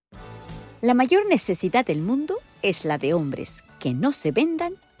La mayor necesidad del mundo es la de hombres que no se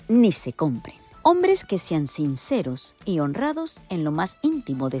vendan ni se compren. Hombres que sean sinceros y honrados en lo más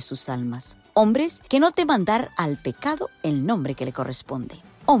íntimo de sus almas. Hombres que no teman dar al pecado el nombre que le corresponde.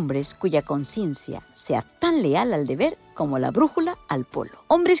 Hombres cuya conciencia sea tan leal al deber como la brújula al polo.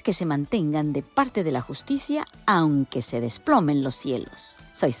 Hombres que se mantengan de parte de la justicia aunque se desplomen los cielos.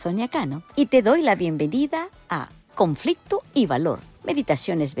 Soy Sonia Cano y te doy la bienvenida a Conflicto y Valor.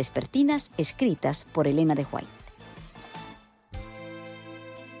 Meditaciones vespertinas escritas por Elena de White.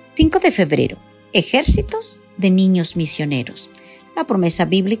 5 de febrero. Ejércitos de niños misioneros. La promesa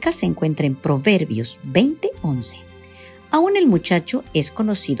bíblica se encuentra en Proverbios 20:11. Aún el muchacho es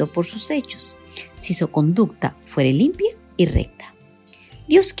conocido por sus hechos, si su conducta fuere limpia y recta.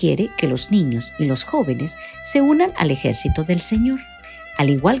 Dios quiere que los niños y los jóvenes se unan al ejército del Señor,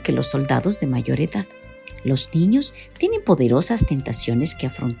 al igual que los soldados de mayor edad. Los niños tienen poderosas tentaciones que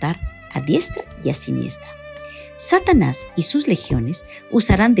afrontar a diestra y a siniestra. Satanás y sus legiones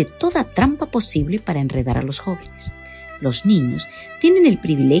usarán de toda trampa posible para enredar a los jóvenes. Los niños tienen el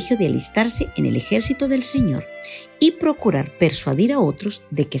privilegio de alistarse en el ejército del Señor y procurar persuadir a otros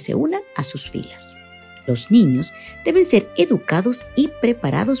de que se unan a sus filas. Los niños deben ser educados y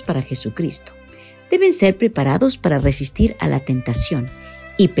preparados para Jesucristo. Deben ser preparados para resistir a la tentación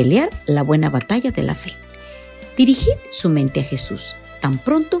y pelear la buena batalla de la fe. Dirigid su mente a Jesús, tan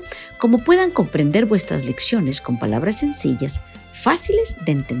pronto como puedan comprender vuestras lecciones con palabras sencillas, fáciles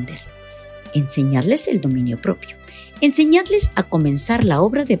de entender. Enseñadles el dominio propio. Enseñadles a comenzar la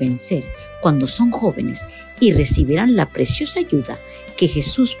obra de vencer cuando son jóvenes y recibirán la preciosa ayuda que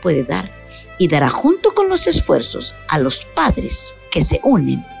Jesús puede dar y dará junto con los esfuerzos a los padres que se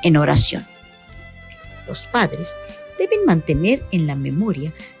unen en oración. Los padres deben mantener en la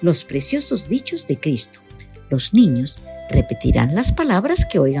memoria los preciosos dichos de Cristo. Los niños repetirán las palabras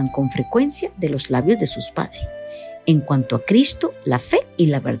que oigan con frecuencia de los labios de sus padres. En cuanto a Cristo, la fe y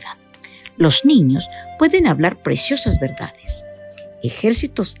la verdad. Los niños pueden hablar preciosas verdades.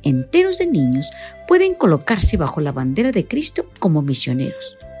 Ejércitos enteros de niños pueden colocarse bajo la bandera de Cristo como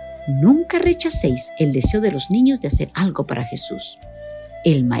misioneros. Nunca rechacéis el deseo de los niños de hacer algo para Jesús,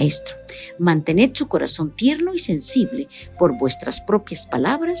 el Maestro. Mantened su corazón tierno y sensible por vuestras propias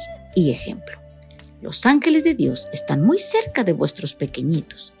palabras y ejemplo. Los ángeles de Dios están muy cerca de vuestros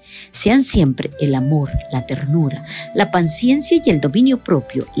pequeñitos. Sean siempre el amor, la ternura, la paciencia y el dominio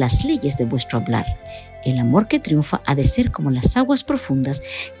propio las leyes de vuestro hablar. El amor que triunfa ha de ser como las aguas profundas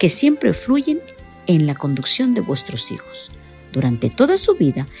que siempre fluyen en la conducción de vuestros hijos. Durante toda su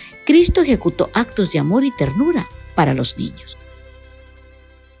vida, Cristo ejecutó actos de amor y ternura para los niños.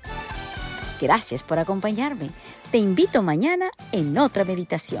 Gracias por acompañarme. Te invito mañana en otra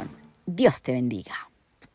meditación. Dios te bendiga.